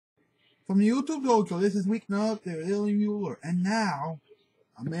From the YouTube dojo, this is Weeknight, the Demi Muller, and now,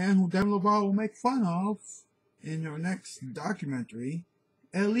 a man who Demi Lovato will make fun of in her next documentary,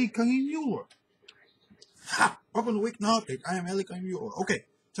 Muller. Ha! Welcome to Weeknight, I am Muller. Okay,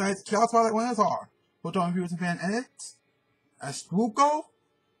 tonight's Shoutout Spotlight winners are Photon Viewers and Fan Edits, Astruco,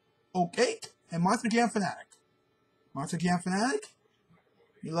 Okay, and Monster Jam Fanatic. Monster Jam Fanatic,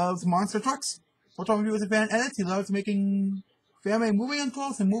 he loves monster trucks. Photon Viewers and Fan Edits, he loves making fan-made movie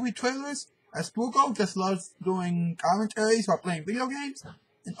intros and movie trailers. Astruco just loves doing commentaries while playing video games.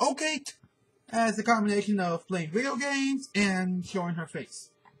 And Okate has a combination of playing video games and showing her face.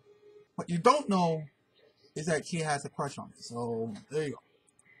 What you don't know is that she has a crush on it. So, there you go.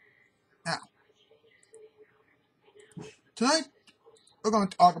 Now, tonight, we're going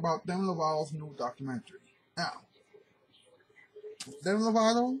to talk about Demi Lovato's new documentary. Now, Demi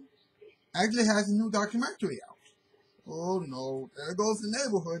Lovato actually has a new documentary out. Oh no, there goes the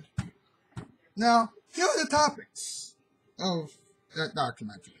neighborhood. Now, here are the topics of that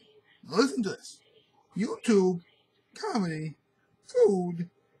documentary. Now listen to this. YouTube, comedy, food,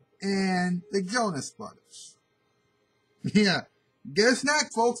 and the Jonas Brothers. Yeah, get a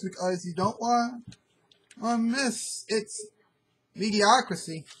snack, folks, because you don't want to miss its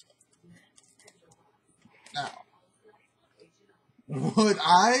mediocrity. Now, would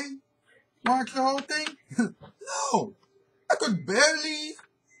I watch the whole thing? No! I could barely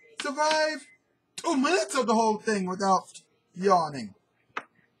survive 2 minutes of the whole thing without yawning.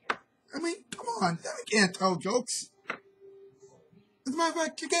 I mean, come on, Demi can't tell jokes. As a matter of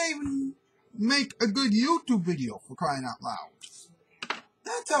fact, she can't even make a good YouTube video, for crying out loud.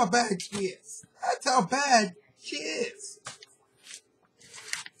 That's how bad she is. That's how bad she is.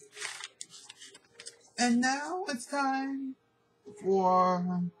 And now it's time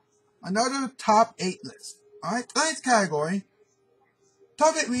for another top 8 list. Alright, tonight's category,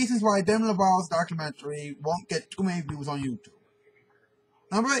 top 8 reasons why Demi Lovato's documentary won't get too many views on YouTube.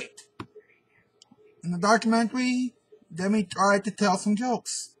 Number 8. In the documentary, Demi tried to tell some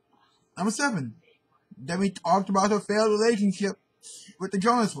jokes. Number 7. Demi talked about her failed relationship with the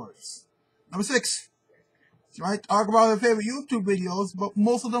Jonas Brothers. Number 6. She might talk about her favorite YouTube videos, but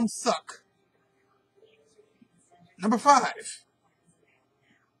most of them suck. Number 5.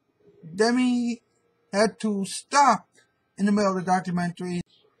 Demi had to stop in the middle of the documentary.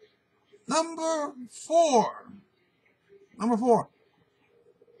 Number 4.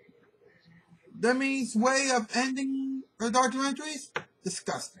 Demi's way of ending her documentaries?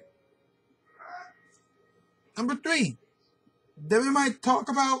 Disgusting. Number 3. Demi might talk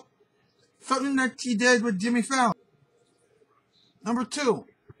about something that she did with Jimmy Fallon. Number 2.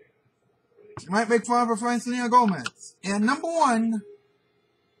 She might make fun of her friend Selena Gomez. And number 1,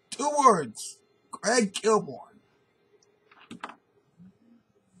 2 words. Greg Kilborn.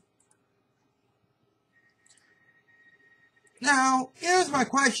 Now, here's my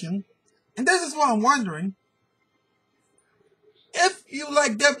question, and this is what I'm wondering. If you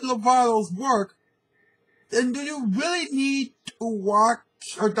like Demi Lovato's work, then do you really need to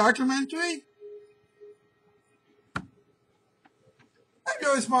watch her documentary? Leave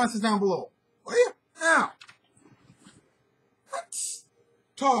your responses down below, will you? Now, let's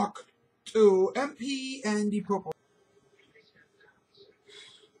talk to MP and the Purple.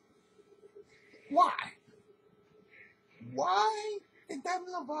 Why? Why did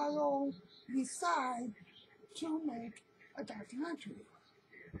Demi Lovato decide to make a documentary?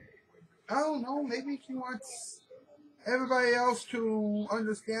 I don't know, maybe she wants everybody else to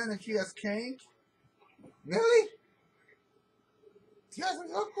understand that she has changed. Really? She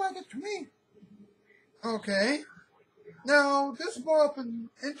doesn't look like it to me. Okay. Now, this brought up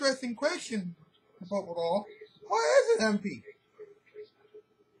an interesting question, Purple Doll. Why is it MP?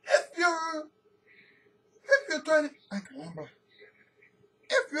 If you're trying to, I can remember.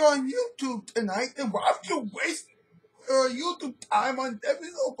 If you're on YouTube tonight, then why would you waste your YouTube time on Demi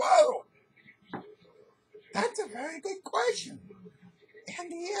Lovato? That's a very good question.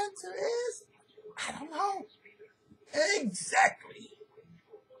 And the answer is, I don't know. Exactly.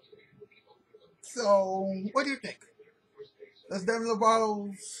 So, what do you think? Does Demi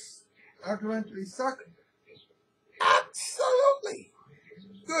Lovato's documentary suck? Absolutely.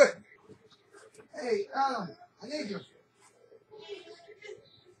 Good. Hey, Adam, I need you.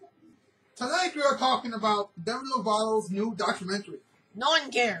 Tonight we are talking about Demi Lovato's new documentary. No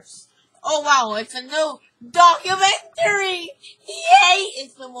one cares. Oh wow, it's a new documentary! Yay!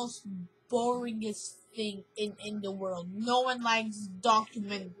 It's the most boringest thing in the world. No one likes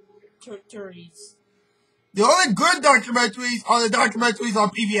documentaries. The only good documentaries are the documentaries on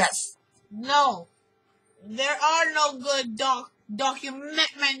PBS. No. There are no good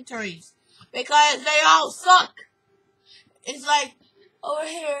documentaries because they all suck. It's like, over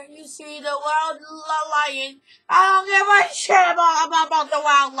here, you see the wild lion. I don't give a shit about the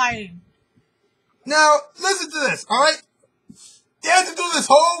wild lion. Now, listen to this, alright? They had to do this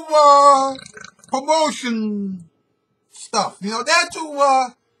whole, promotion stuff. You know, they had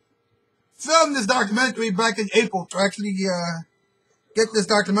to, film this documentary back in April to actually, get this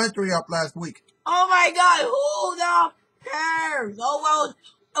documentary up last week. Oh my god, who the cares? Oh well,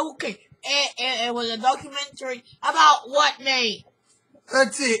 okay. It was a documentary about what, Nate?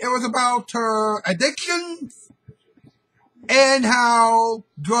 Let's see, it was about her addiction and how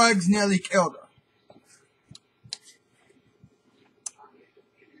drugs nearly killed her.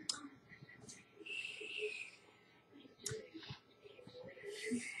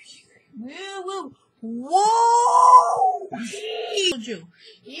 Whoa!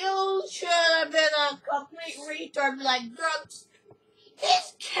 You should have been a complete retard like drugs.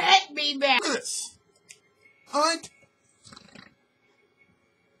 This can't be bad. Look at this. Alright?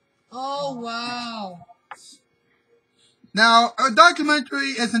 Oh, wow. Now, our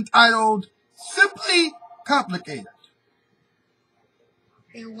documentary is entitled Simply Complicated.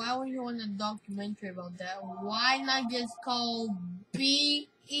 And why were you on a documentary about that? Why not just call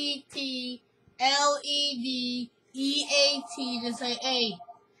BETLEDEAT to say, hey,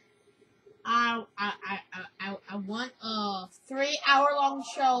 I want a 3-hour-long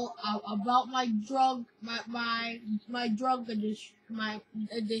show about my drug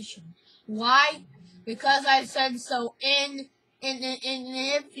addiction. Why? Because I said so. And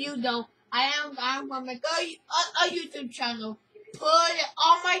if you don't, I'm gonna make a YouTube channel, put it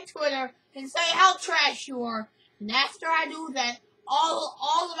on my Twitter, and say how trash you are. And after I do that,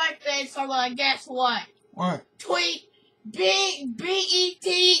 all of my fans are gonna guess what? What? Tweet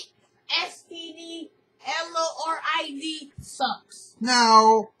BETSTDLORID sucks.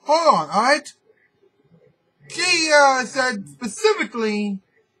 Now, hold on, alright? She said specifically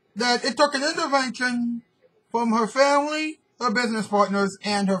that it took an intervention from her family, her business partners,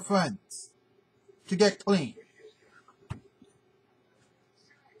 and her friends to get clean.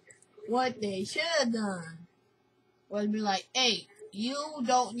 What they should have done was be like, hey, you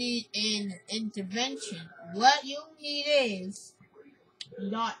don't need an intervention. What you need is ...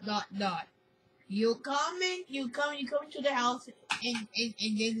 You come to the house and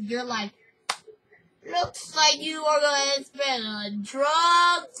then they're like, looks like you are gonna spend a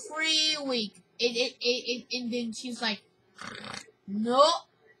drug-free week. And then she's like, no.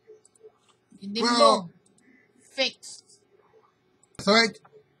 And then boom, fixed. That's right.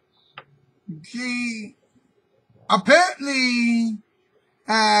 She apparently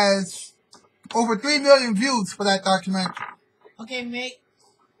has over 3 million views for that documentary. Okay, mate.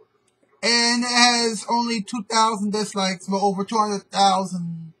 And it has only 2,000 dislikes but over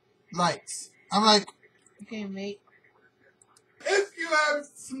 200,000 likes. I'm like, okay, mate. If you have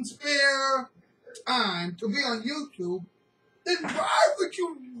some spare time to be on YouTube, then why would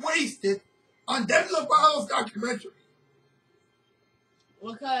you waste it on Demi Lovato's documentary?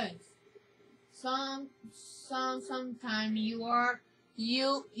 Because sometime you are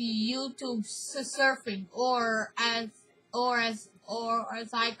YouTube surfing, or as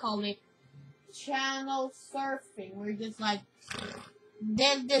I call it, channel surfing. We're just like,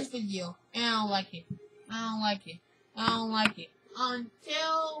 there's this video, and I don't like it.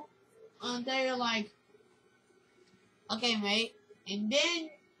 Until you're like, okay, mate, and then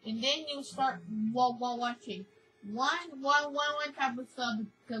you start watching one type of stuff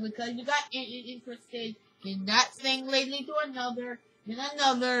because you got interested in that thing lately to another, then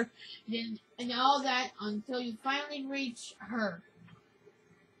another, then and all that until you finally reach her.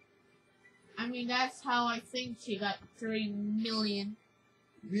 I mean, that's how I think she got 3 million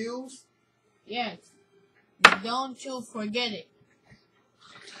views. Yes. Don't you forget it.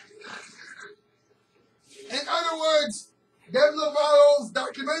 In other words, Demi Lovato's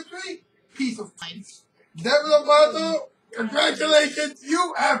documentary, piece of shit. Demi Lovato, congratulations,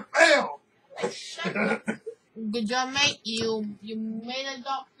 you have failed. Good job, mate. You made a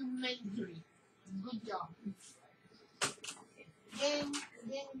documentary. Good job. Then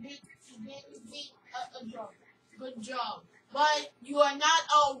beat a job. Good job. But you are not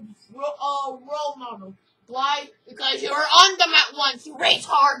a role model. Why? Because you were on them at once, you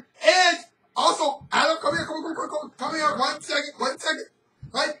retard. And also, Adam, come here, 1 second.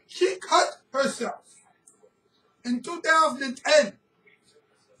 Right? She cut herself in 2010.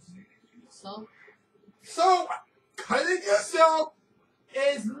 So, cutting yourself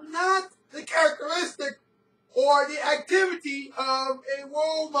is not the characteristic or the activity of a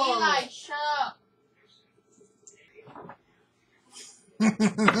role model. Eli, shut up. That's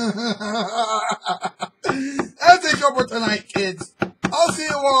the show for tonight, kids. I'll see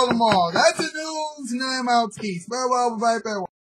you all tomorrow. That's the news, and I'm out. Peace. Bye, bye, bye, bye.